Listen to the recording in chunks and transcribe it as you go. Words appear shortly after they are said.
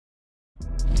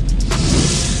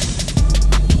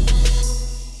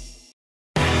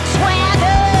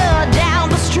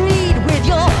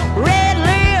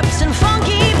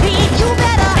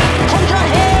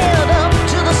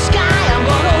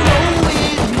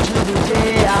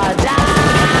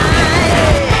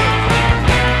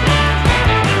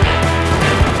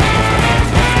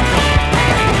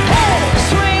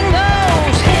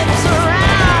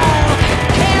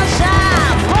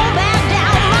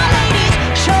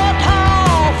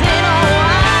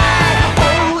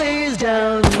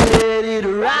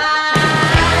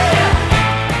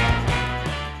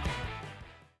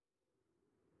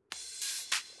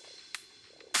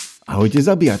Ahojte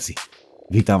zabíjaci!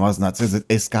 Vítam vás na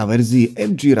CZ.sk verzii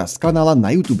MG z kanála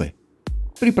na YouTube.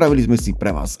 Pripravili sme si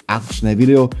pre vás akčné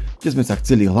video, kde sme sa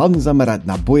chceli hlavne zamerať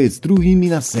na boje s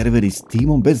druhými na serveri s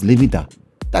týmom bez limita.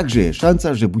 Takže je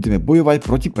šanca, že budeme bojovať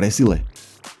proti presile.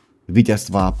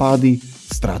 Víťazstvá a pády,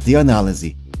 straty a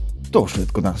nálezy. To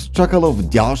všetko nás čakalo v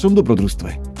ďalšom dobrodružstve.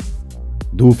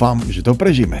 Dúfam, že to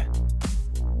prežijeme.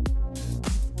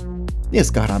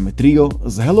 Dneska hráme trio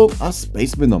s Hellom a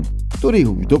Spacemanom,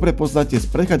 ktorých už dobre poznáte z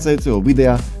predchádzajúceho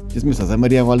videa, kde sme sa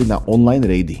zameriavali na online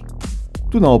raidy.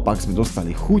 Tu naopak sme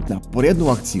dostali chuť na poriadnu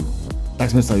akciu,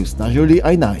 tak sme sa ju snažili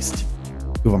aj nájsť.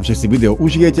 Dúfam, že si video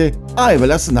užijete a aj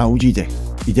veľa sa naučíte.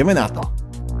 Ideme na to!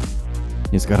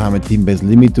 Dneska hráme tým bez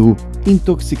limitu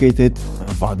Intoxicated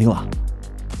Vanilla.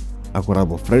 Akorát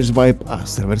bol fresh vibe a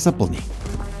server sa plní.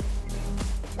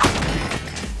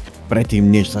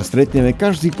 Predtým, než sa stretneme,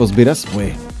 každý pozbiera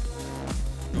svoje.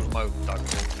 Už majú tak.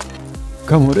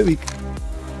 Kamo, Revík?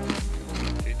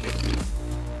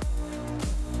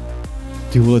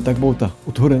 Ty vole, tak bouta,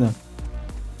 otvorená.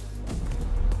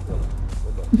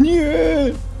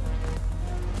 Nie!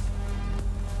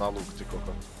 Na lúk, ty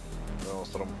kokot. Na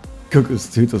strom.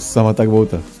 Kokos, ty to sama tak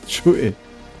bouta. Čo je?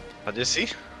 A kde si?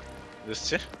 Kde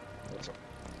ste?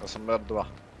 Ja som R2.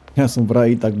 Ja som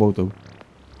vraj tak boutou.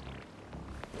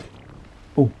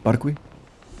 Parkuj.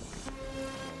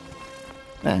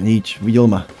 Nič, videl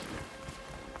ma.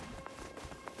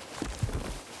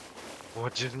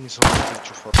 Hodevný som na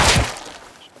čo fakt.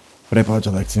 Prepáč,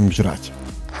 ale chcem žrať.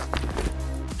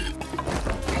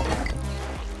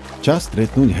 Čas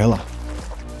stretnúť Hella.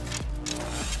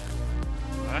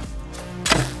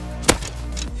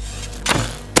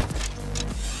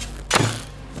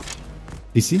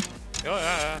 Ty si? Jo.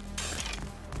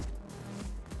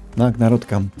 Nák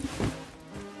narodkam.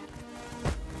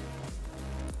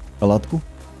 A látku?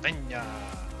 Neňa.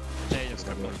 Nejdem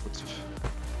skrapať.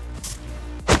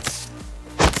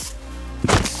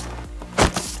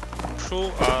 Ušu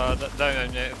a daj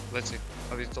mne veci,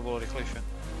 aby to bolo rýchlejšie.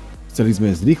 Chceli sme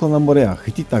ísť rýchlo na more a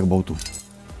chytiť tak boutu.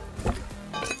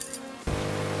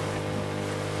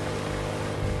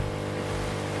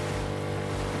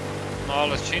 No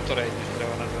ale s čím to rejdeš?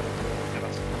 Treba nazerať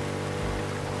teraz.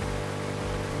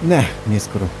 Ne,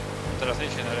 neskoro. Teraz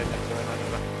nič nerejdem, treba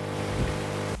nazerať.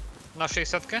 Na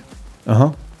 60-ke? Aha.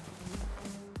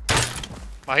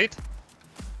 Má hit?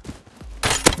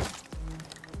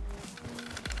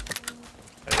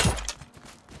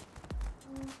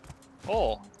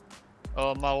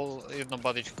 Mal jedno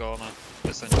badičko, ale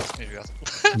presne nič viac.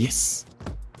 Yes.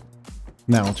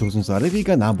 Naučil som sa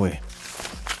Revíka náboje.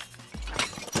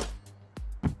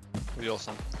 Videl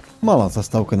som. Malá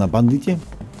zastávka na bandite.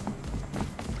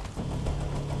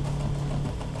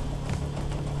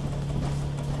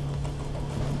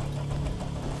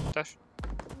 Taž?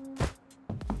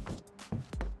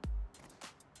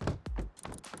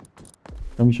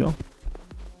 Tam išiel?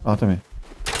 Á, tam je.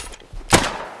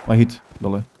 Má hit,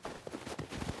 dole.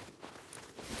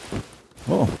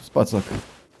 Spacák.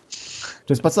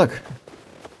 Čo je spacák?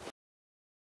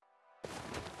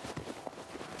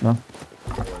 No.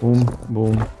 Bum,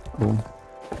 bum, bum.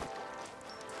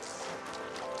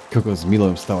 Kokos,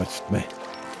 milujem stavať v tme.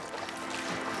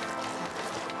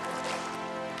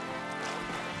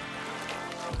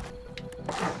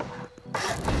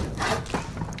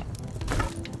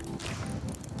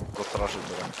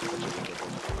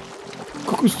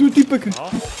 Kokos, tu je typek. No.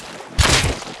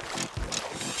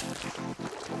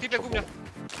 Typek u mňa.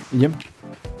 Idem.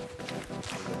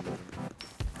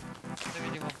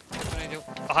 Nevidím ho. Nejde.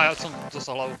 Aha, ja som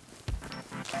dostal hlavu.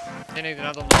 Nejde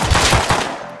nado mnou.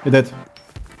 Je dead.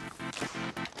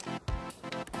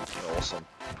 Awesome.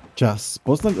 Čas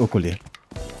poznať okolie.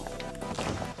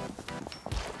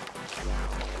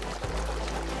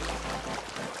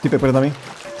 Typek pred nami.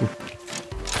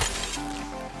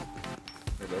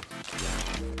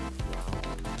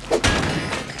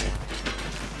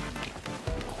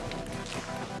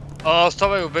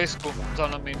 Stavajú baseku za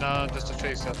nami na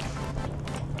 260.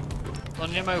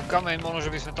 Oni nemajú kameň, možno,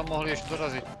 že by sme tam mohli ešte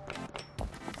doraziť.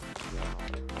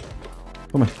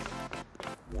 Poďme.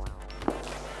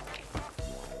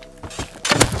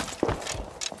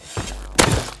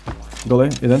 Dole,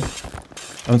 jeden.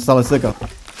 A on stále seka.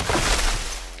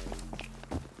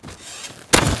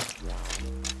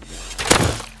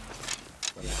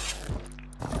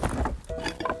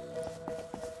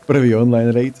 Prvý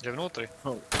online raid. Kde vnútri?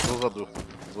 Zozadu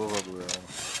je on.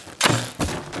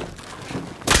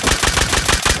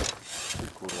 Ty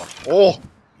kurva.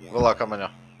 Veľa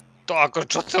kameňa. To ako,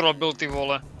 čo to robil, ty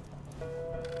vole?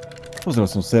 Pozrel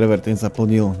som server, ten sa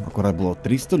plnil, akorát bolo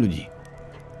 300 ľudí.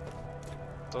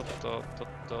 Toto...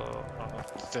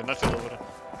 To je na čo dobré.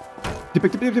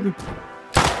 Typek.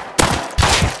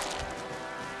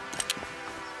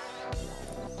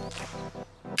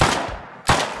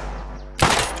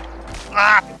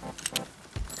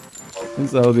 Ten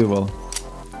sa odjebal.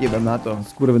 Jebem na to,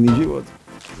 skurvený život.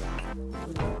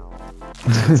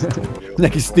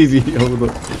 Nejaký Stevie, alebo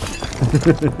to.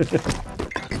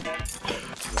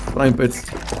 Spravím pec.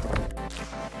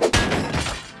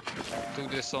 Tu,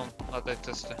 kde som, na tej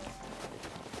ceste.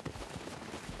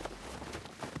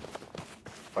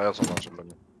 A ja som na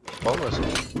červení. Spalnuje som.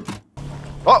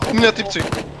 A, u mňa typci!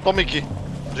 Tomiky!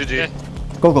 GG.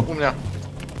 Koľko? U mňa.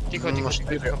 Ticho.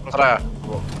 Traja.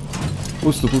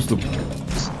 Ústup.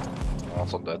 No,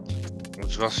 som dead.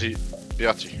 Už asi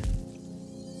 5.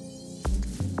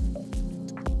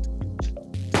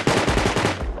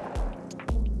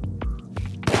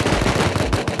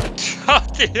 Čo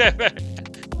ti jebe?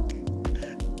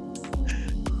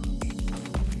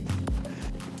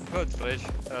 Poď preč,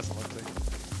 teraz som mŕtvy.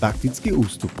 Taktický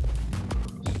ústup.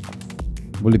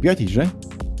 Boli 5, že?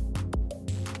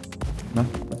 No.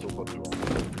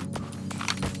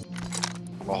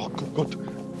 Oh, kokot.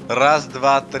 Raz, 2,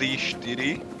 3,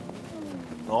 4.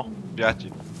 No, 5.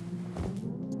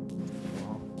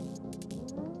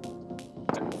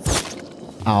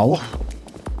 Au.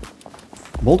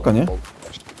 Boltka, ne?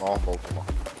 No, boltka má.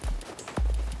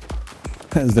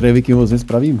 Z reviky moc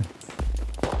nespravíme.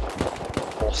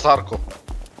 O, Sarko.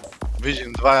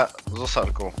 Vidím 2 zo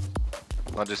Sarkou.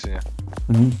 Na desine.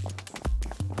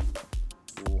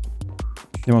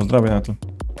 Nemám zdravie na to.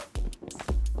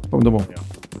 Poďme domov.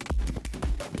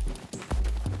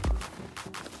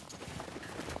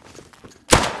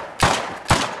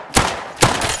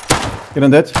 Jeden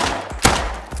dead.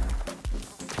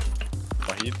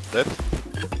 A hit, dead.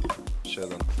 Ešte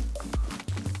jeden.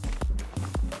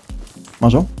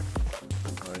 Máš ho?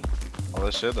 Aj. Ale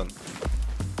ešte jeden.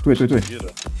 Tu je.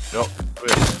 Jo, tu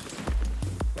je.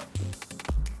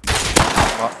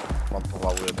 Mám po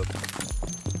hlavu jeden.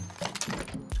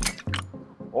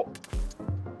 O!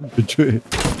 Čo je?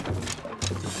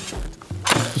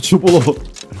 Čo bolo?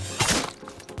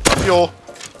 Jo!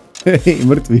 Hej,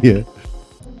 mŕtvý je.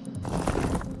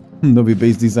 Nový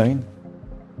base design.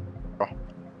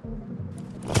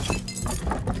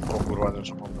 O kurva,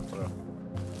 niečo mám na to.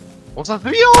 On sa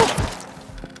zdvihol!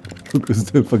 Kokos,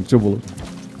 to je fakt čo bolo.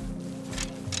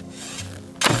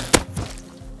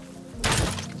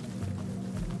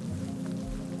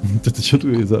 Toto čo tu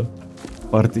je za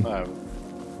party? Neviem.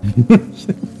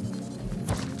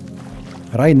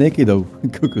 Hraj nakedov,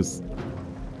 kokos.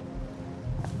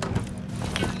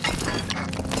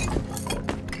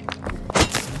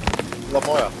 To bola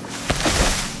moja.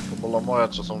 To bola moja,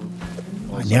 čo som...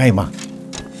 Nehaj ma.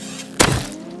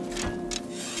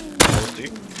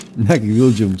 Nejaký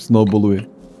William snowballuje.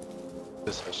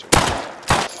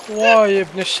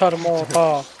 Jebne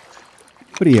šarmota.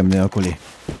 Príjemné okolie.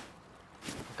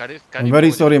 I'm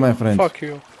very sorry, my friend. Fuck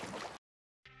you.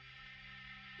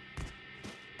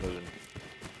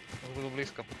 Budú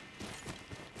blízko.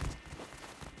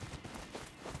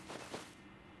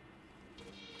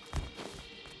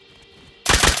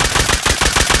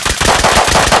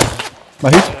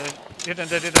 Má hit? Jeden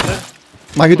dead.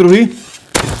 Má hit druhý?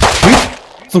 Hit?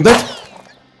 Som dead?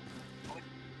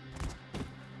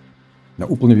 No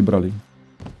úplne vybrali.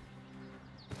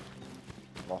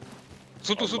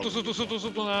 Sú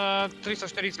tu na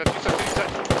 340.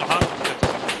 Aha, je to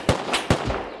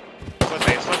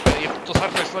slepé, to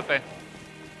Sarko je slepé.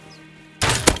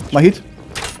 Má hit?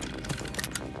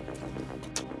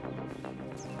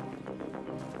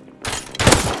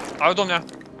 Ale do mňa.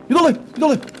 Je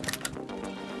dole!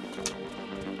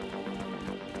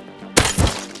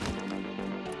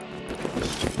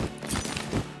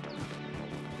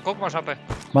 Koľko máš HP?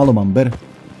 Málo mám, ber.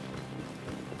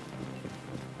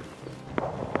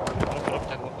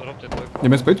 Robte dvojku.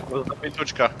 Ideme späť?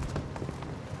 Pitučka.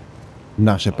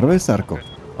 Naše prvé Sarko.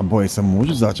 A boje sa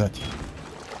môžu začať.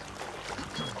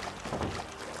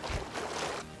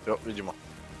 Jo, vidím ho.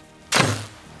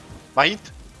 Má hit?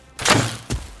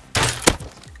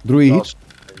 Druhý hit?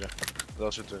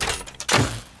 Ďalší tu je niekde.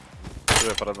 Tu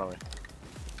je pred nami.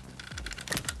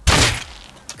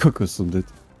 Kokos som dead.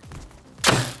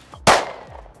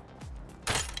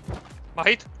 Má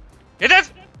hit? Jeden!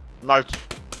 Nice.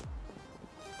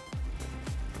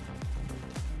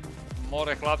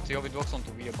 More chlapci, obidvoch som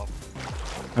tu vyjebal.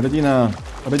 Hrdina.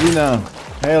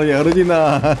 Hell je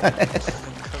hrdina.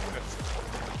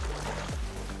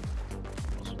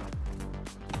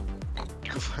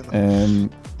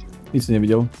 Nic si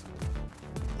nevidel.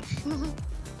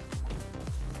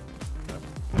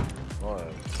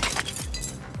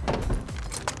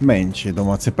 Menšie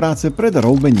domáce práce pred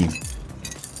robením.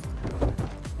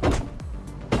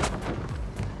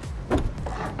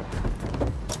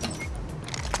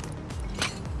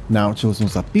 Naučil som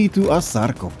sa Pítu a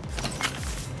Sarko.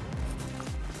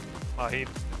 Má hit.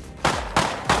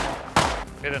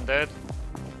 Jeden dead.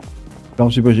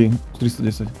 Ďalší beží,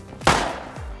 310.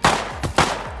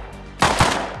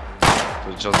 To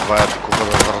je čas dvaja, ty kúpa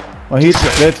do zhrnu. A hit,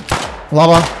 dead.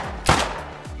 Hlava.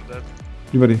 Dead.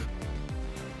 Vyberý.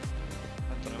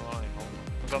 To nemá ani hol.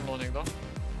 Za mnou niekto?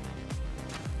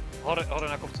 Hore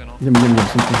na kopci, no. Idem,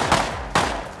 som tu.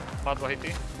 Má 2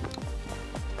 hity.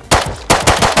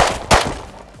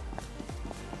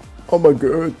 Oh my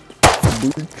god.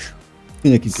 Bitch.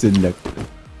 Je nejaký sedľak.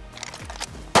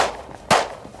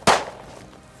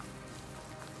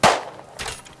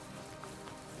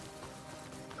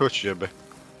 Choď jebe.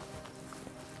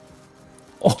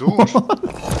 Tu už.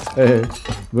 Hej,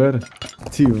 ver.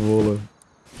 Ty vole.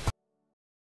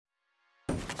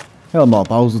 Hellom mal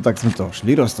pauzu, tak sme to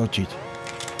šli roztočiť.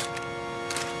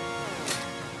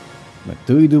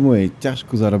 Tu idú moje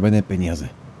ťažko zarobené peniaze.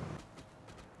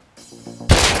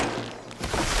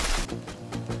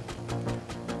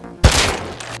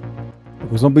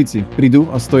 Zombíci prídu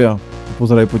a stoja a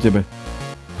pozerajú po tebe.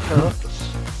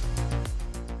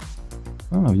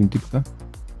 Vidím typka.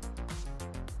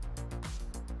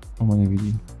 On ma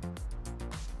nevidí.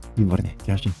 Výborne,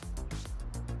 ťažne.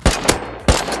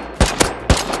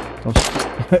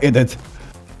 Jeden.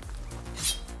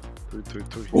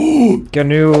 Tuj.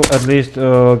 Can you at least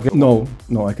No,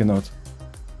 I cannot.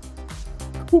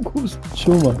 Kukus,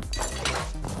 čo má?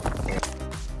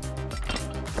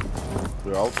 Tu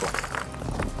je auto.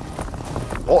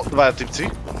 O, dvaja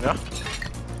typci, ja?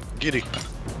 Giri.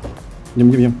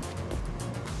 Idem.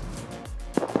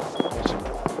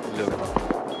 Idem na.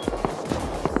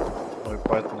 Môj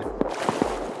partner.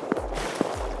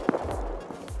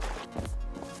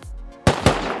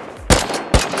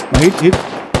 Hit.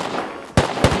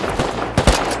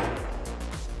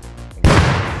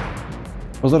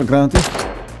 Pozor, granáty.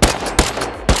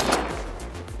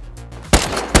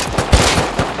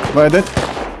 Dva je dead.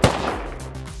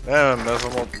 Neviem, ja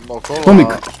som okolo a...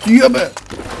 Tomik, jebe!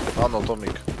 Áno,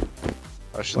 Tomik.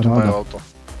 A ešte tu majú auto.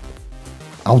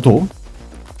 Auto?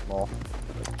 No,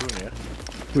 tu nie.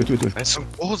 Tu. Ja som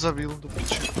koho zabil do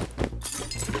piče.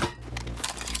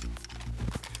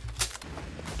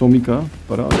 Tomika,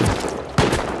 paráda.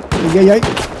 Jaj.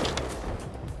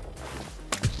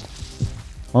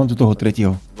 Mám tu toho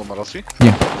tretieho. Doma rasy?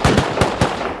 Nie.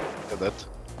 Je dead.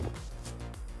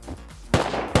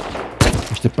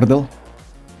 Ešte prdel.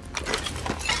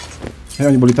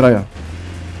 Hej, oni boli traja.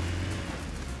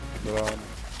 Drám.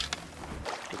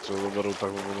 Keď sa zoberú,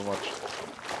 tak ho budú mať.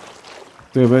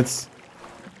 Tu je vec.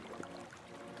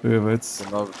 To je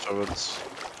najväčšia vec.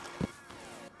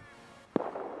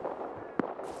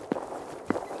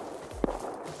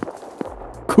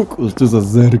 Kukus, čo za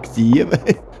zerk ti jebe.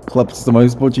 Chlapci to majú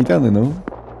spočítané, no.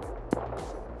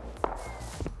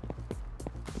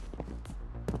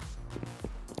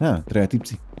 Traja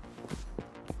typci.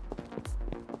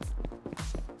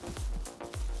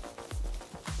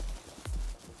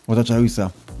 Otačajú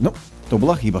sa. No, to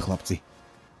bola chyba, chlapci.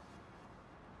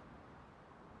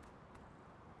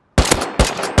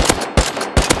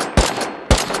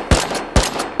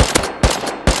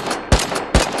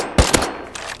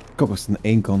 Kokos, ten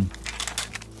ainkon.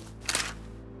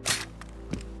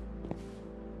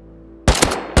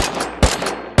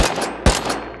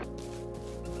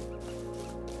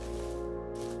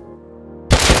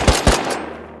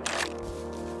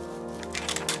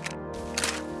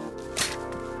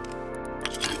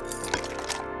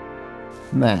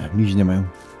 Ne, nič nemajú.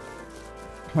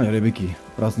 Majú rebeky,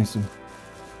 prázdni sú.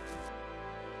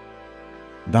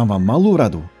 Dám vám malú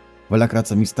radu. Veľakrát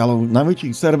sa mi stalo na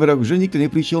väčších serveroch, že nikto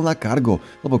neprišiel na cargo,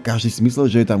 lebo každý si myslel,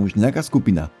 že je tam už nejaká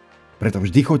skupina. Preto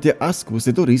vždy choďte a skúste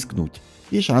to risknúť.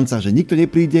 Je šanca, že nikto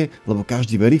nepríde, lebo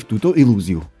každý verí v túto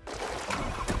ilúziu.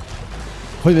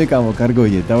 Poďme kámo, cargo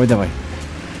ide, dávaj.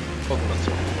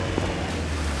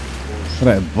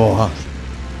 Pre boha.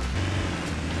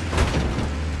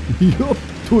 Jo,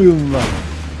 tu ju má.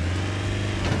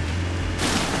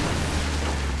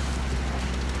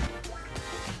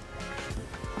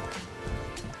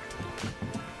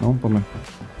 No, poďme.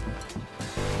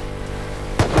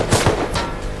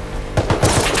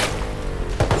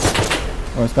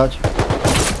 Poďme skáč.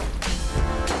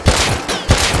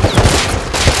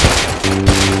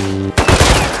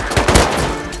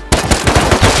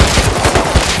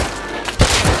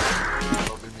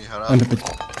 M5.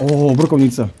 Ó,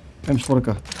 brokovnica.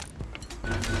 M4.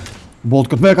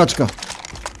 Boltka, tvoja kačka.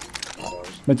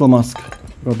 Metal mask.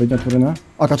 Prvá beďňa otvorená.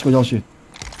 A kačko ďalšie.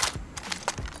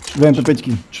 Dve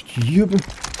MP5-ky. Čo ti jebe?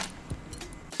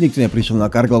 Nikto neprišiel na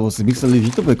kargo, lebo si mysleli,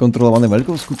 že to bude kontrolované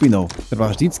veľkou skupinou.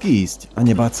 Treba vždycky ísť a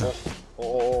nebáť sa.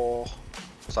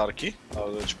 Sarky, na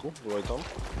LDčku, dvojtom.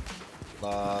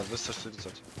 Na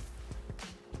 240.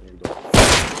 Nikto.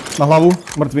 Na hlavu,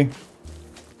 mŕtvy.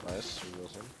 Nice, videl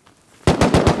som.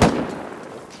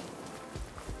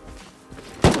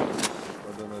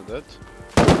 Jeden je dead.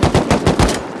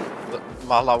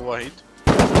 Má hlavu a hit.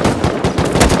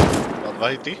 Má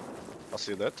 2 hity.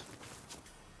 Asi je dead.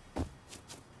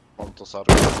 Mám to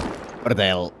sarku.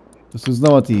 Prdel. To sú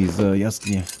znova tí z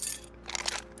jaskyne.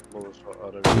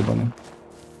 Jebané.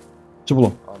 Čo bolo?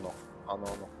 Áno.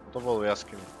 To bolo v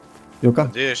jaskyni.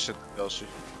 Joka? Kde je ešte ďalší?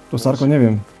 To Sarko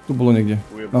neviem. Tu bolo niekde.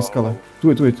 Na skale.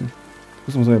 Tu je. Tu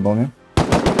som zajebal, nie?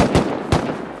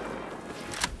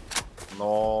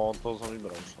 No, to som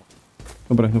vybral už.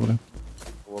 Dobre.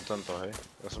 To bol tento, hej.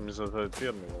 Ja som myslel, že to je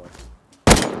tierny, vole.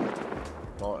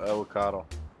 No, El Caro.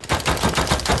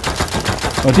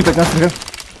 No, typek na streche.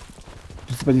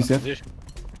 650.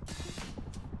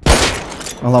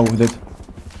 Na hlavu, dead.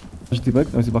 Ďalší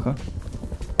typek, daj si bacha.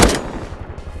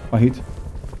 A hit.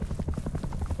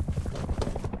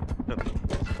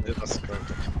 Jedna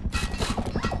sekunda.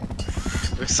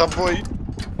 Nech sa bojí.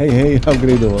 Hej,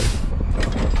 upgradeoval.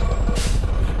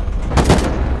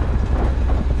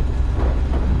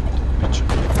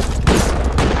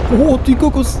 Ty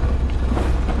kokos!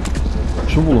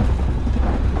 Čo bolo?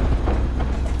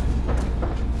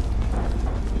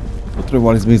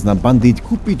 Potrebovali sme ísť na bandít,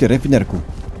 kúpiť refinerku.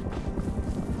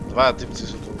 Dvaja typci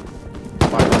sú tu.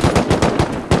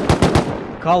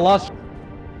 Kalas.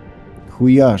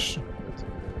 Chujáš.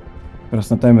 Teraz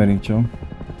na timery, čo?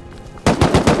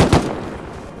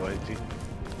 Hejty.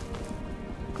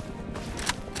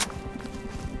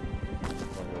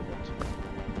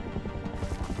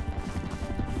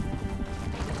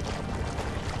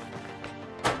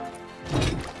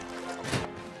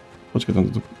 Počkaj, tam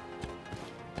to tu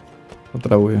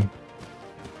otravuje.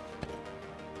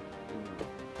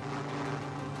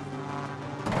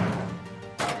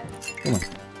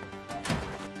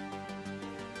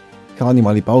 Chalani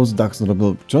mali pauzu, tak som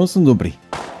robil, čo som dobrý?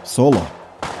 Solo.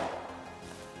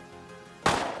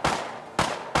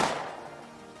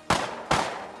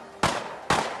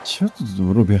 Čo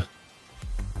tu robia?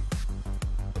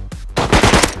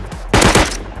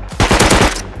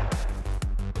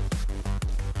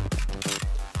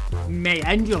 Mate,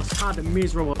 I just had a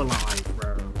miserable life,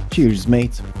 bro. Cheers,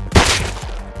 mate.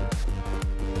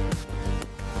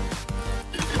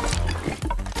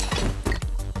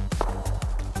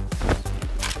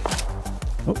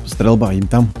 Strelba im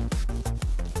tam.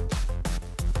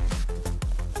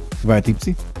 Dvaja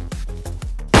typci.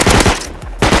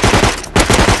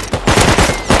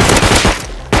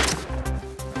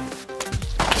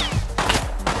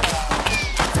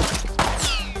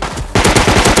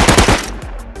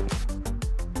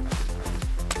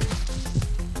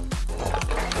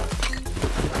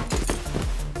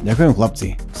 Ďakujem, chlapci.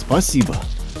 Spasiba.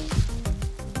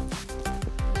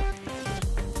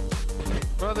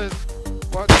 Brother,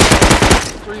 watch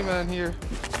 3 man here.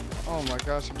 Oh my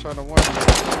gosh, I'm trying to warn you.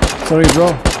 Sorry,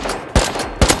 bro.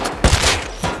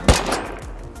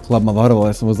 Chlap ma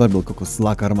varoval, ja som ho zabil, kokos,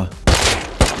 zlá karma.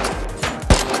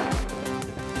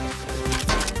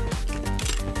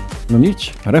 No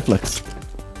nič, reflex.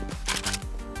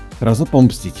 Teraz ho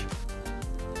pomstiť.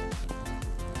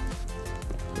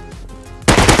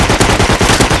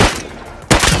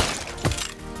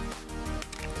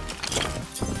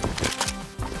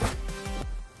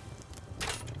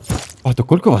 A to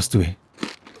koľko vás tu je?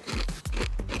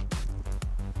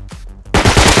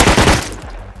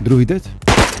 Druhý dead?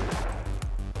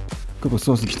 Koľko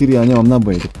sú asi 4 a nemám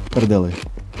náboje, prdele.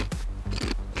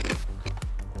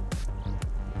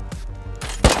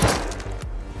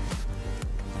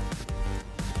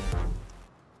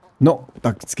 No,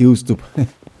 taktický ústup.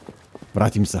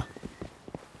 Vrátim sa.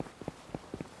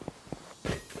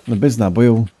 No bez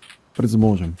nábojov, preto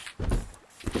môžem.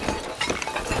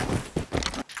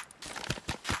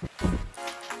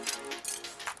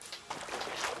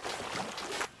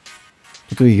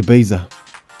 Toto je ich bejza.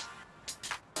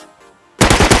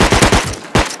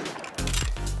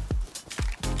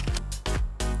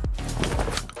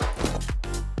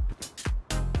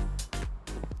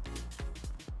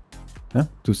 Ja,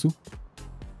 tu sú.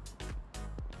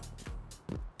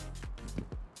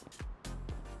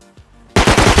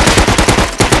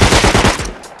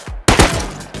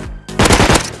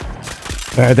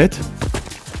 Dead?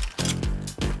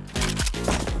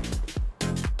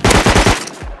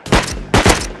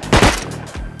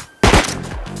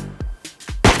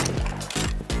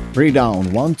 3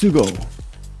 down, 1 to go.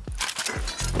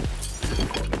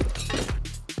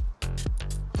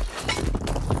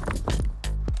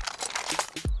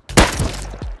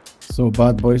 So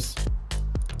bad, boys.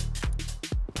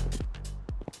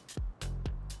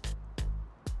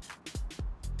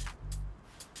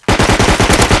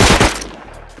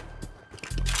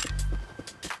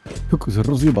 Kokos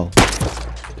rozjebal.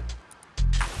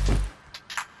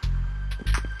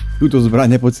 Túto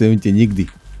zbraň nepodceňujte nikdy.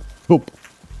 Hop.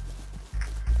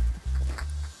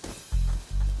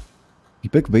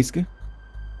 Typek v bejske?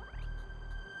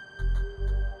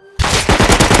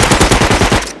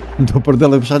 Do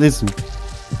prdele všade sú.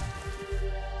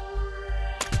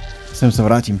 Sem sa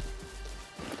vrátim.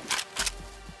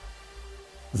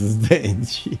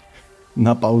 Zdenči.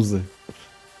 Na pauze.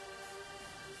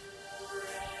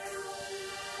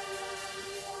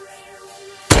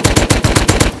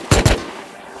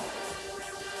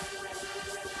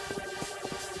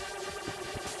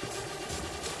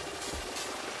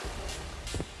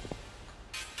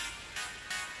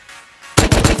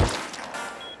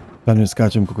 Tam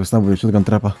neskáčem, kokos, tam bude shotgun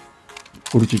trapa.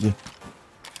 Určite.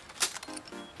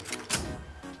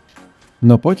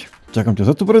 No poď, čakám ťa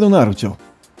za tú prednou náručou.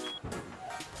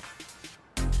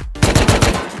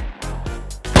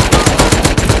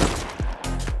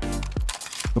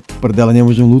 Prdele,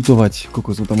 nemôžem lootovať,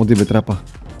 kokos, sú tam odjebe trapa.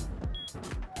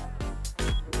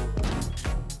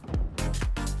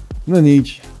 No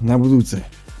nič, na budúce.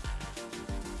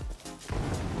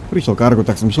 Prišiel kargo,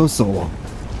 tak som išiel solo.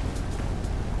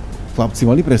 Chlapci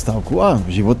mali prestávku a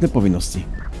životné povinnosti.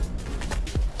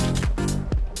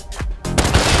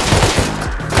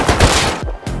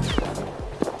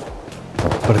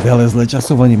 Prdele, zlé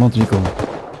časovanie, mám tu nikoho.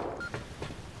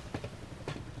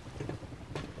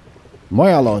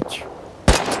 Moja loď.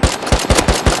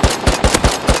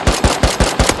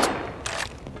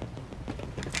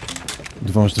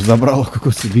 Dúfam, že to zabralo,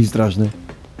 kokos, je výstražné.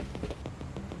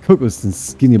 Kokos, ten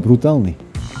skin je brutálny.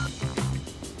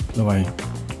 Dávaj.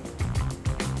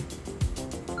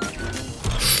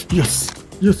 Yes,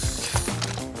 yes.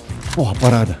 Oha,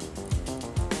 paráda.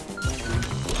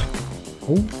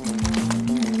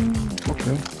 OK.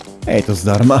 Je to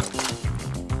zdarma.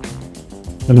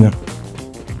 Helena.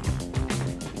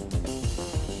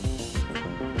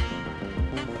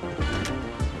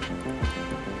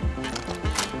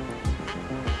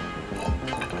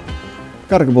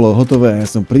 Kargo bolo hotové a ja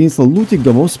som priniesol lútik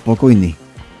domov spokojný.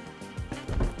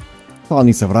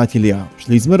 Chalani sa vrátili a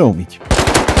šli sme robiť.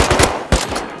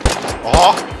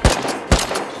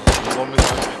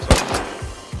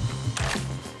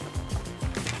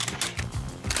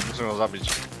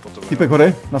 Typek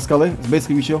hore, na skale, z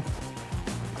bejsky vyšiel.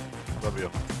 Zabijo.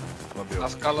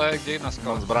 Na skale, kde je na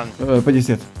skale? Zbraň.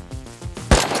 50.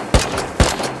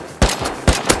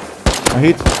 A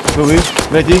hit, druhý,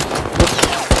 tretí.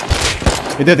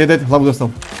 Je dead, hlavu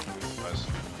dostal. Nice.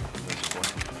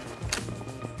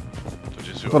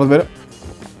 Porozber.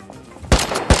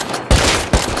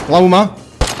 Hlavu má.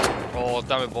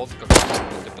 Dáme bodka.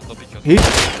 Hit.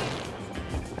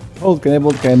 Bodka,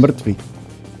 nebodka, je mŕtvy.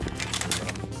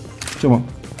 Čo má?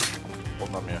 Pod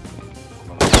nami je.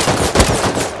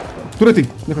 Turety,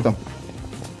 nechaj tam.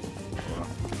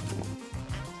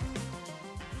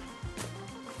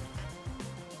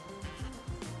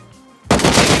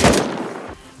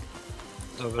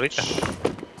 Dobrý.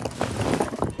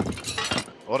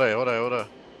 Hore.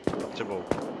 Nad tebou.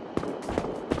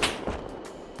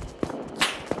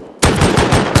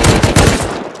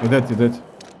 Je dead.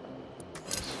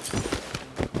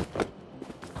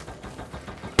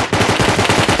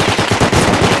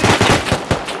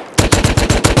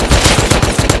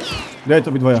 Daj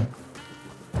to obidvaja.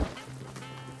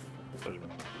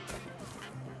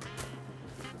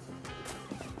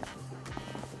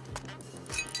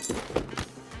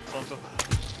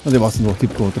 No kde vlastne dvoch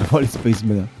typkov trvali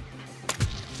Spacemana.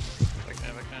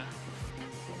 Pekne.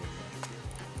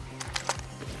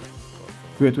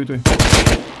 Tu je.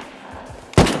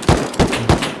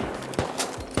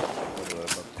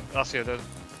 Asi jeden.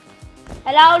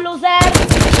 Hello, loser!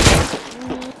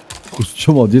 Kus,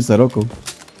 čo mal 10 rokov?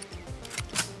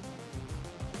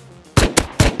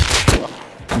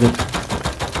 Dead.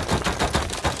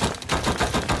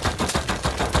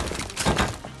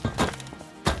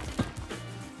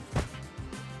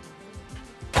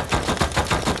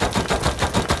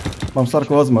 Mám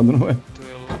Sarko Azma, druhé. Tu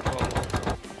je lupo.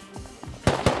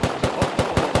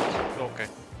 OK.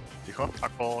 Ticho?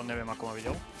 Neviem, ako ma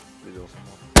videl. Videl som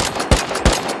ho.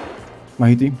 Má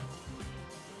hity?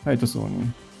 Hej, to sú oni.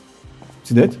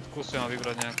 Si dead? Skúsim ho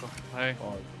vybrať nejako. Hej.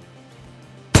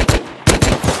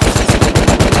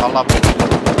 Mal na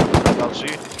ďalší.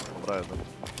 Dobre, jeden.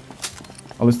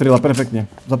 Ale strieľa perfektne,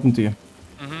 zapnutý je.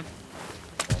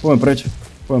 Poďme preč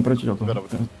od toho.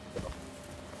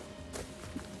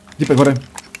 Typek hore.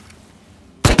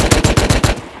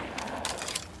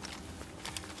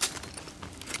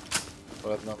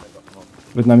 Pred nami, no.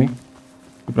 Pred nami.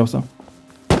 Vyprav sa.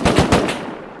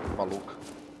 Má lúk.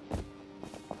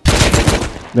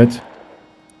 Dead.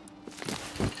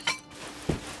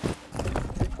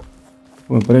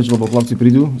 Poďme preč, lebo chlapci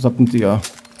prídu, zapnutí a...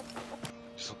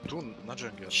 Sú tu na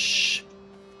jungle. Ššš.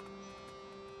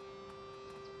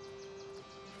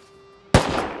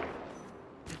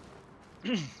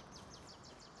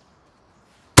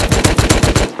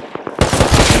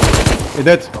 Je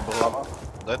dead. Tam bol hlava.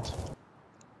 Dead.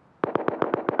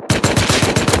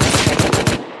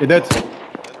 Je dead.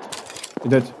 Je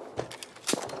dead.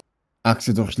 Ak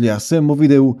ste došli a sem vo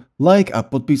videu, like a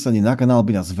podpísanie na kanál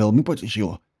by nás veľmi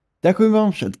potešilo. Ďakujem vám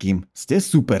všetkým, ste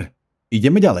super.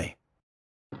 Ideme ďalej.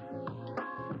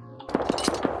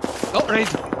 No, raid.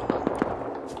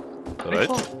 Raid?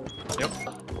 Jo.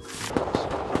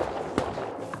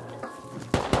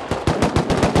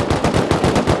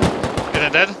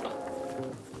 Jeden dead.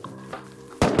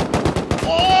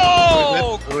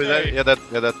 Oh, okay. Je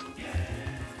dead.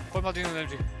 Poď ma dýnu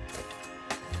MG.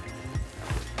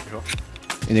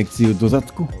 Injekciu do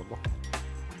zadku.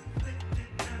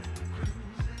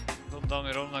 Dal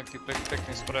mi rovnaký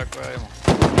pekný spray ako ja jemu.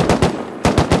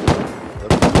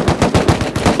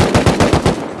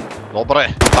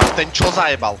 Dobre, tak ten čo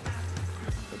zajebal?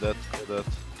 Je dead.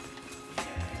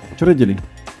 Čo redeli?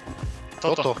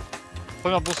 Toto.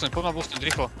 Poď ma boostnúť,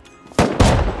 rýchlo.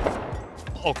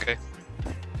 OK.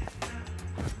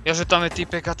 Ja, že tam je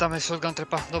týpek a tam je shotgun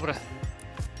trepa, dobre.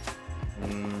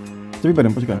 To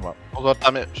vyberiem, počkaj. Pozor,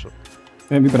 tam je, čo?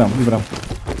 Vyberám.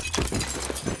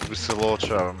 Vyselo,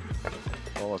 čo ja viem.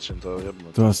 Novačím to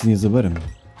jebnúť. To asi nezoberiem.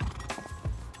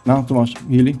 No, tu máš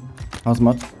healy,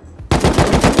 hazmat.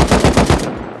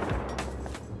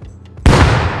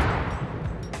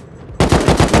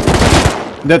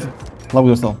 Dead.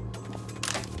 Hlavu dostal.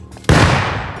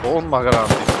 On má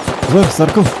granty. Zver,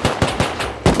 Sarko.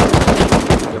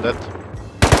 Je dead.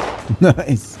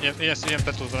 Nice. Idem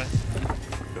petu zraň.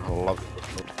 Jeho hlavu.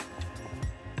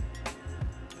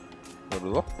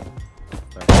 Dobre.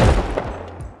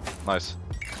 Nice.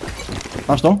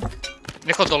 Máš to?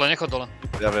 Nechod dole.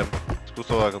 Ja viem. Skús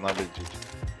to ako nabiť.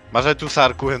 Máš aj tú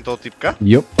sárku hen toho typka?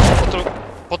 Jo.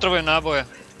 Potrebujem náboje.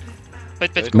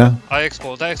 5-5 Na. a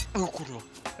expo, daj expo. Kurva.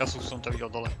 Ja som to videl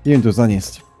dole. Idem to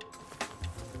zaniesť.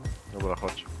 Dobrá,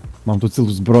 choď. Mám tu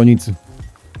celú zbrojnicu.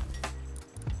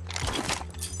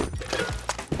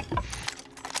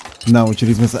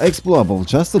 Naučili sme sa explo a bol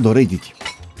čas to doradiť.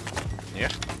 Nie?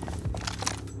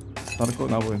 Sarko,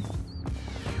 náboj.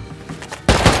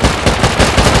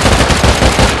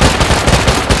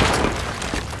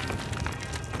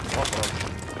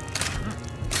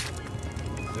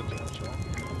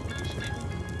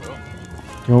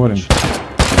 Hovorím.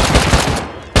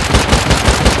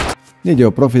 Nejde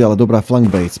o profit, ale dobrá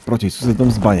flank base proti susedom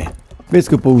z bane.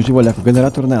 Viecko používali ako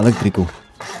generátor na elektriku.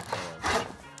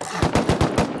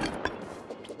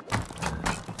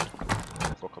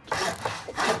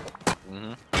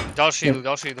 Ďalší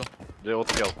idú. Kde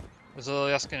odkiaľ? Z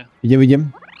jaskyne.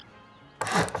 Idem.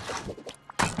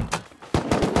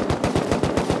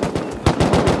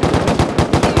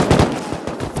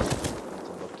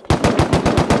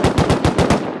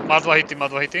 Má dva hity.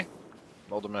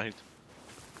 Mal do mňa hit.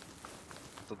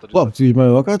 Chlapci, už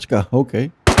majú okáčka,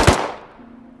 OK.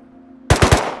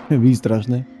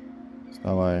 Výstrašné.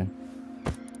 Stávaj.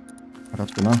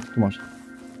 Hračko, na, tu máš.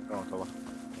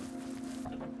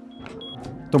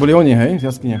 To boli oni, hej,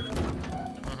 z jaskyne.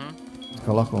 S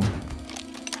kalachom.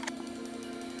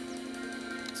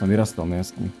 Som vyrastal na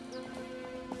jaskyni.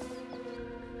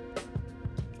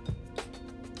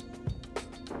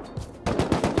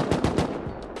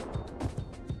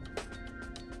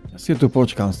 Ja si tu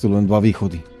počkám, sú len 2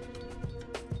 východy.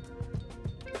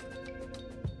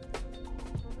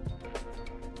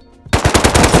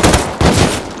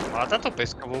 Má táto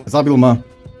peskovú? Zabil ma.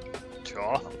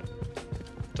 Čo?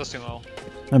 Čo si mal?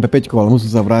 MP5, ale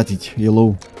musím sa vrátiť, je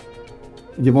low.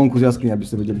 Ide vonku z jaskyne, aby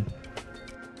ste vedeli.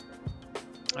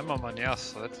 Nemám ani ja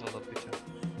svetlo do piča.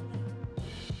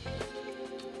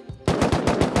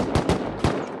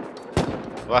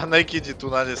 Nejky ti tu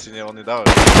nadesine, oni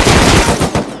dávajú.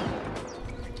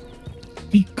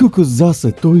 Ty kokos,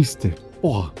 zase, to isté.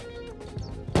 Oha.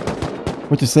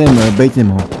 Poďte sem,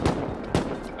 bejtnem ho.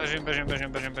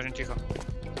 Bežím, ticho.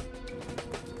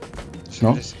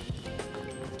 No.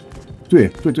 Tu je.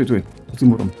 Pod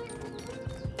tým múrom.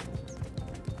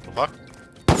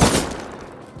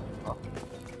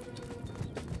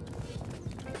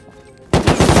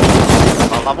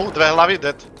 hlavu, dve hlavy,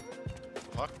 dead.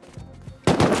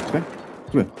 Počkaj,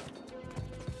 tu je.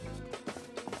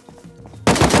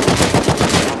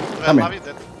 Dve hlavy,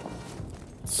 dead.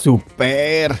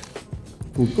 Super!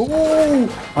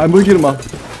 Aj môj firma.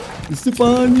 Vy ste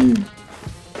páni.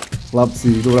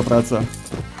 Chlapci, dobrá práca.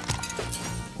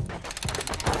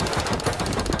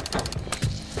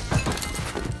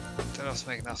 Teraz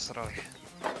sme ich nasrali.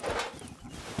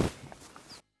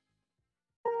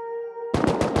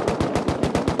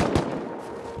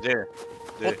 Kde je?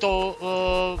 Oto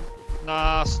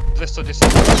na 210.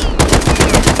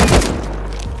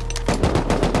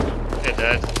 Je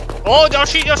dead. Ó,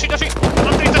 ďalší! Na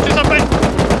 3065!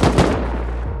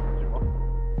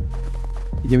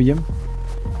 Idem.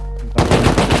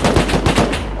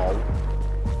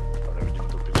 Nevidím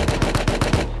tu piču.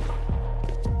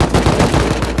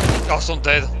 Ja som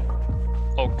dead.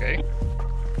 OK.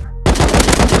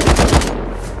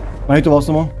 Nahitoval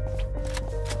som ho.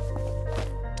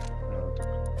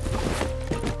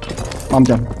 Mám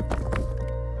ťa.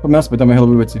 Poďme naspäť, tam je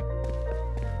Hellové veci.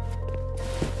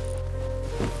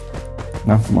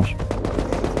 No, tu máš.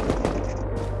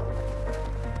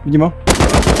 Vidím ho?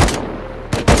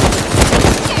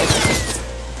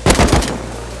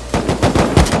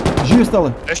 Žije stále.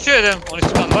 Ešte jeden, oni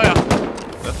sú tam dvaja.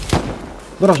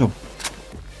 Doraž ho.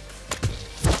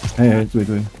 Hej, tu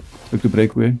je. Tak tu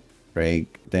breakuje. Break,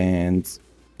 dance.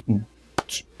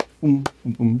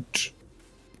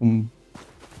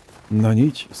 No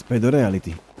nič, späť do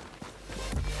reality.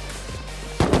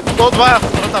 To dvaja,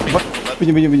 rotami.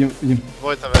 Vidím.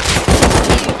 Dvojte vec.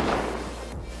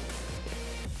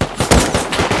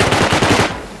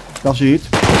 Ďalší hit.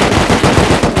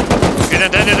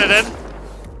 Jeden dead.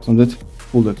 Som dead,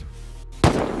 full dead.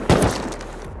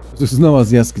 To sú znova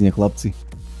z jaskyne, chlapci.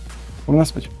 Poďme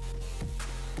naspäť.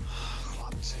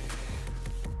 Chlapci.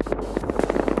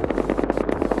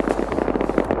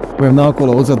 Pojem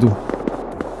naokolo, odzadu.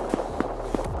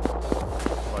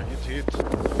 Hit.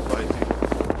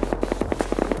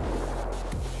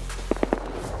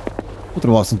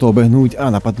 Potreboval som to obehnúť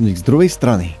a napadnúť ich z druhej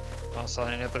strany. Tam sa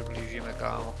ani nepriblížime,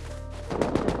 kámo.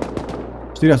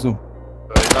 4 sú.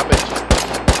 To je na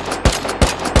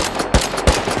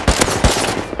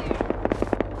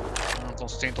 5. No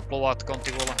to s týmto plovátkom,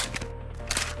 ty vole.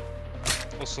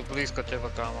 To sú blízko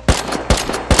teba, kámo.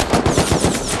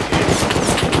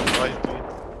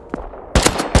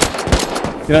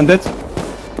 Jeden dead.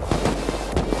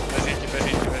 Bežím ti.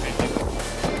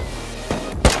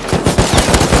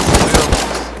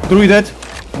 Druhý dead.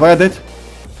 Dvaja dead.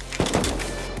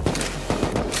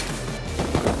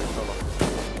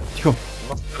 Ticho.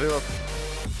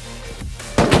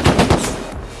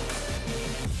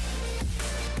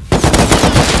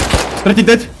 Tretí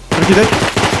dead.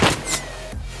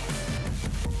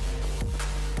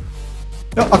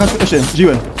 Jo, a ešte jeden,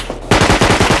 živé.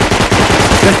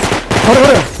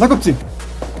 Hore, na kopci.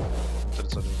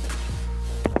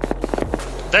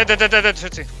 Dead,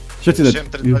 všetci. Všetci dead.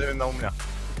 39 na u mňa.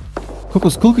 Koľko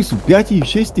sú? 5,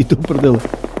 6, to prdel.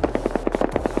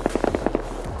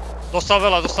 Dostal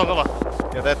veľa.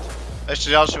 Je dead.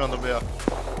 Ešte ďalší ma dobíja.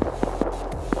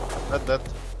 Dead.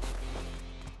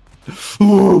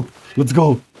 Let's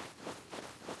go.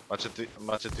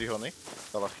 Máte 3 hony?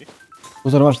 Kalachy?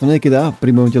 Pozor, máš tam niekedy dá?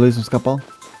 Pri mojom tele som skapal.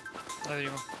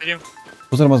 Nevidím ho. Idem.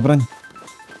 Pozor, má zbraň.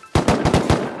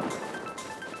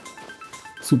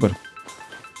 Super.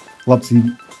 Chlapci.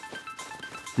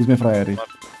 My sme frajeri.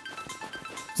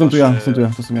 Som tu ja,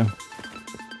 to som ja.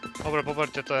 Dobre,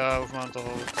 poberte to, ja už mám toho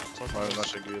celkom. Majú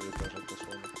naše gíry, takže to sú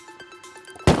oni.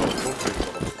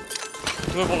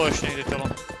 Tu je bolo ešte niekde telo.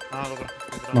 Aha, dobre.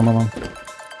 Mám.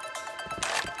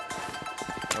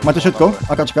 Máte všetko?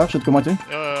 Akačka, všetko máte?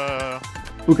 Jo.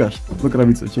 Ukáž, do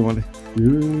krabice, čo mali.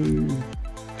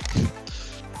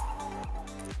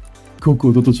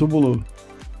 Koko, toto čo bolo?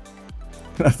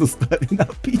 Nás to stali na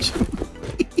piču.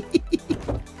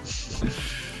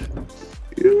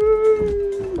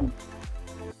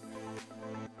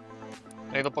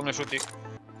 Niekto po mne šutí.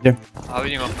 Kde? A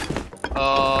vidím ho.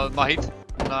 Má hit.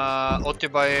 Od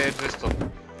teba je 200.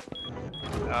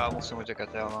 Ja musím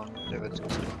utekať, ja mám 9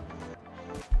 skúsov.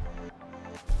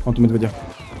 Mám tu medvedia.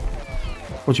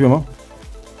 Počúvam ho.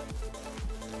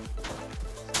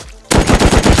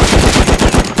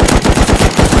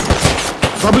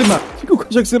 Zabli ma! Ty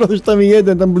kúkaš, ak si rozhodíš, tam je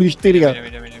jeden, tam boli 4. Idem.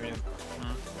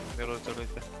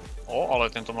 Vylujte.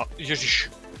 Ale tento má... Ježiš.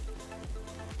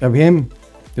 Ja viem.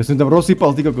 Ja som tam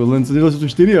rozsypal, ty kokos, len sa nedal sú tu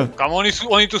 4. Kam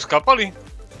oni tu skapali?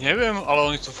 Neviem,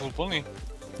 ale oni sú full plný.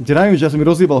 Ti rájim, že ja som mi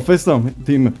rozsypal festom,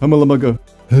 tým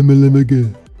HMLMG.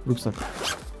 Rúbsak.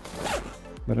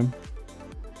 Berem.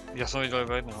 Ja som videl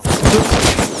iba jedného.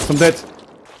 Som dead.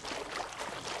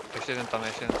 Ešte jeden tam je,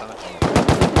 ešte jeden tam je.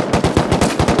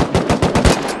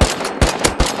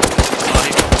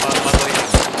 Má to ide.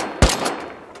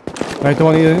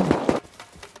 Najtovaný jeden.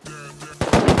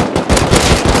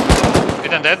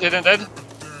 Jeden dead.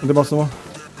 Debal som ho.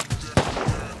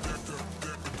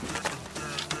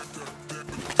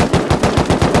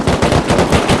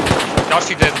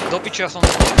 Ďalší dead, do piči ja som...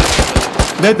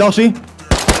 Dead, ďalší.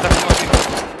 Tak ďalší.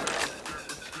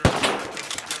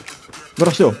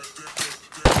 Vražte ho.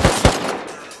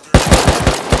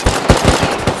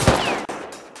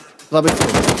 Zabiť ho.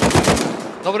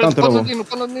 Dobre, Tam poď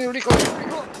na dnu, rýchlo.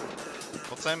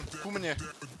 Poď sem, ku mne.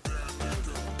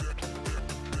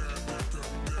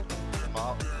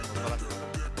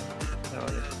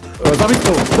 Zabiť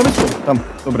ho. Tam,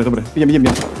 dobre. Idem.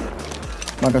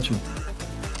 Magaču.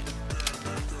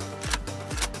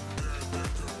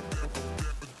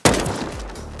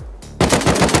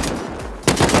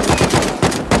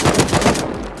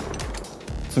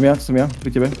 Som ja,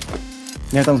 pri tebe.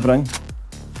 Nech tam zbraň.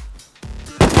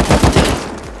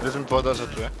 Chceš mi povedať, že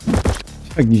tu je?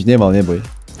 Tak nič nemal, neboj.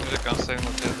 Čakám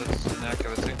savenúť nejaké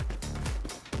veci.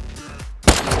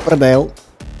 Prdel.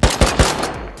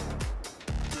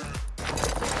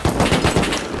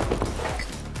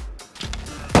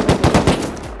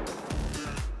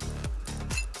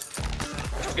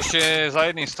 Ešte za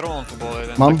jedným stromom tu bol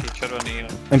jeden Mám. taký červený.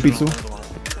 MP-cu.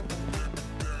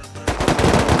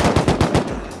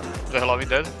 Že hlavy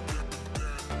dead?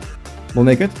 Bol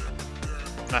naked?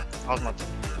 Ne, hazmat.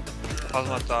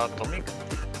 Hazmat a Tomik?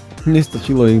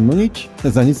 Nestačilo im no nič.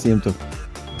 Zanisiem to.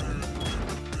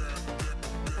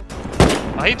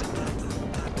 A hit?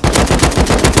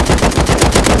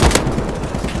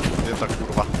 Je tá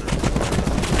kurva.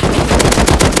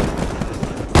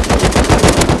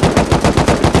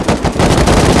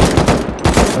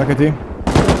 Rakety.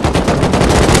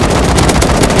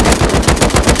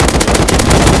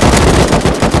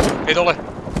 Je dole.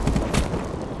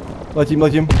 Letím.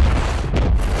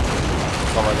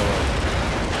 Dávaj.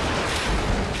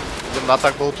 Idem na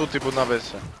tak bol tu, ty buď na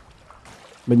bese.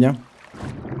 Bedňa.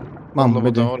 Mám, Lebo to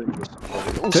bedňa. hovorím.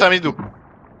 Už sem idú.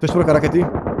 To je štvorka rakety.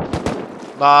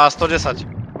 Na 110.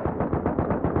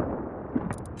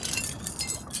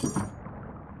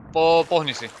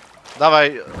 Pohni si.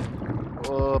 Dávaj.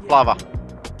 Pláva.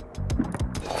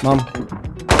 Mám.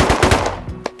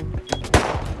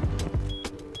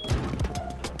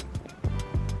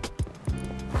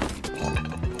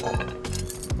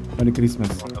 Merry Christmas.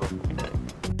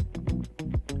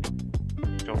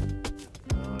 Čo?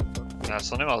 Ja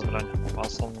som nemal zbraň. Mal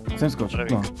som... Sem skoč,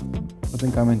 drevík. no. Na ten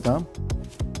kameň tam.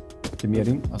 Te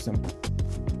mierim a sem.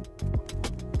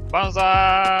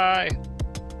 Banzaj!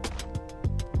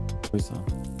 Boj sa.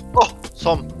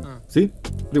 Som. Si?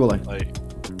 Privolaj. Aj.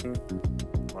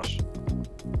 Máš.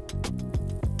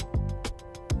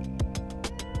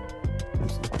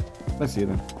 Daj si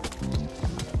jeden.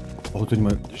 To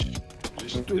majú...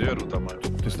 Dieru tam majú.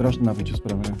 To je strašné na piču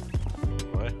spravené.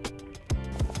 Aj.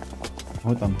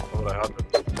 Hoď tam. Dobre, hádam.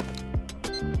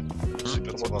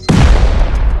 Sypec vás.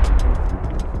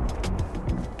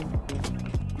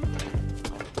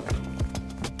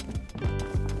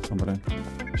 Dobre.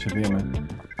 Ešte vieme.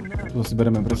 To si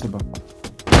bereme pre seba.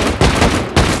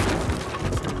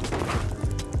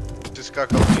 Si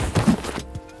skákal ty.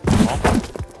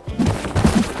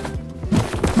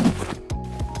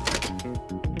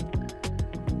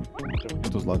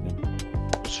 To zvládne.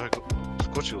 Však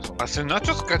skočil som. Asi na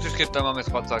čo skáčeš, keď tam máme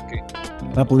spacáky?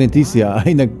 Naplne ty si a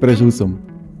inak prežil som.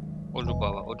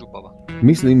 Odžupáva.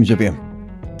 Myslím, že viem.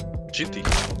 Či ty?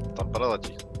 Tam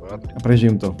preletí. A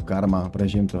prežijem to. Karma,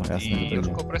 prežijem to. Jasné, že prežijem.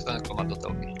 Jožko, prestaň skomať do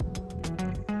telky.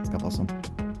 Skapal som.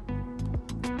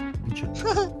 Nič.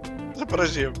 Že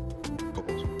prežijem.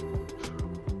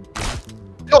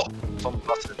 Jo! Som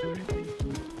vlastne živý.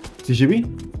 Si živý?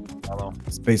 Áno.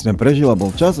 Spaceman prežil a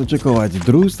bol čas očakovať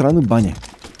druhú stranu bane.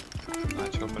 A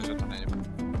čo, prečo to nejde?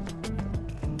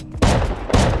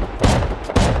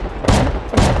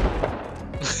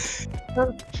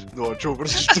 No čo,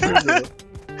 prečo to nejde?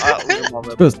 A už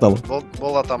máme. Čo sa stalo?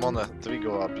 Bola tam ona,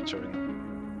 Twigová pičovina.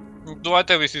 No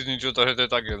aj tak by si zničil to, že to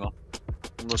je tak jedno.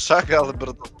 No však, ale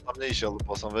preto som tam nešiel,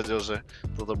 lebo som vedel, že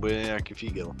toto bude nejaký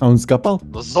figel. A on skapal?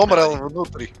 No zomrel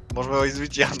vnútri, môžeme ho ísť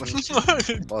vytiahnuť.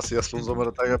 Asi aspoň zomrel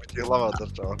tak, aby ti hlava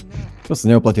trčala. To sa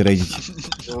neoplatí rejdiť.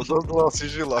 No dosť si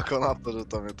žil ako na to, že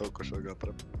tam je toľko šok a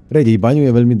trep. Rejdiť baňu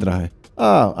je veľmi drahé.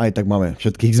 A aj tak máme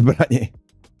všetkých zbranie.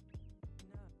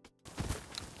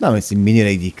 Dáme si mini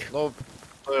rejdík. No,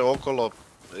 to je okolo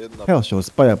jedna. Hellšov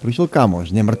spaja, prišiel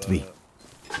kamoš, nemrtvý.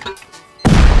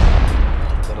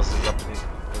 Teraz si zapni.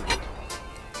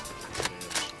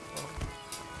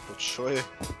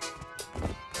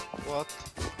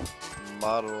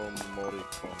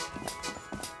 Armoricon.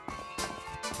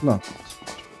 No.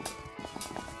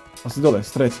 Asi dole,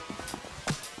 stred.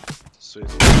 Sviet.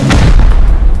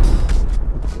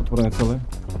 Otvorené celé.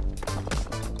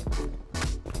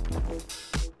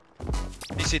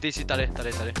 Ty si tady.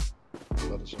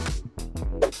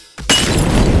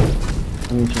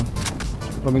 Niečo.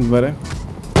 Robím dvere.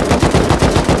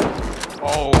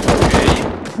 Okej.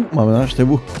 Máme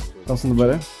návštevu. Tam som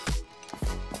dvere.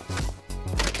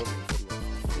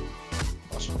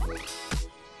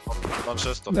 Mám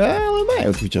 600. Ale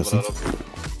majú tu časy.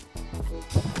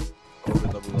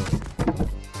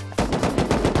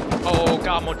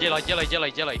 Kámo,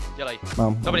 dělej.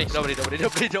 Mám. Dobrý.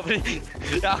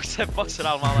 Já už jsem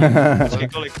posral, máme. Počkej,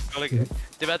 kolik?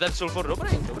 Ty bude ten sulfur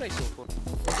dobrý sulfur.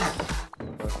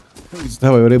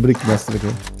 Stávajú rebríky na streche.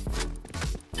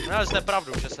 No ale zde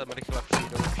pravdu, že sem rychle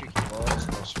přijdou všichni.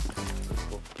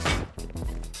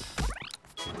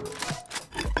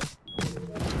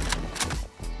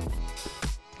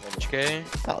 Počkej.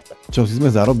 Čo si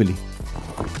sme zarobili?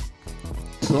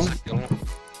 No?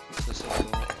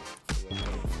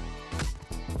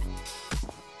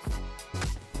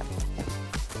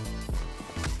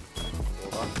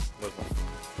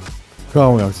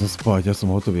 Kámo, ja chcem spať, ja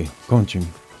som hotový. Končím.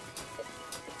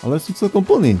 Ale sú celkom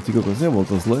plný, ty kokos, nebol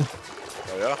to zle.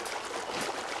 A ja?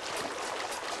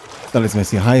 Dali sme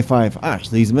si high five a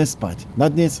šli sme spať. Na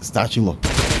dnes stačilo.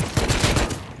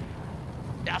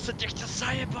 Já se tě chtěl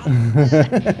zajebat.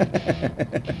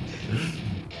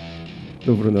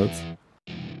 Dobrú noc.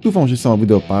 Dúfam, že sa vám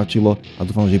video páčilo a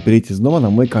dúfam, že prídete znova na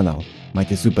môj kanál.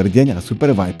 Majte super deň a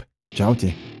super vibe.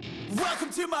 Čaute. Welcome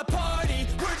to my party,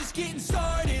 we're just getting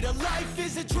started. A life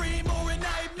is a dream.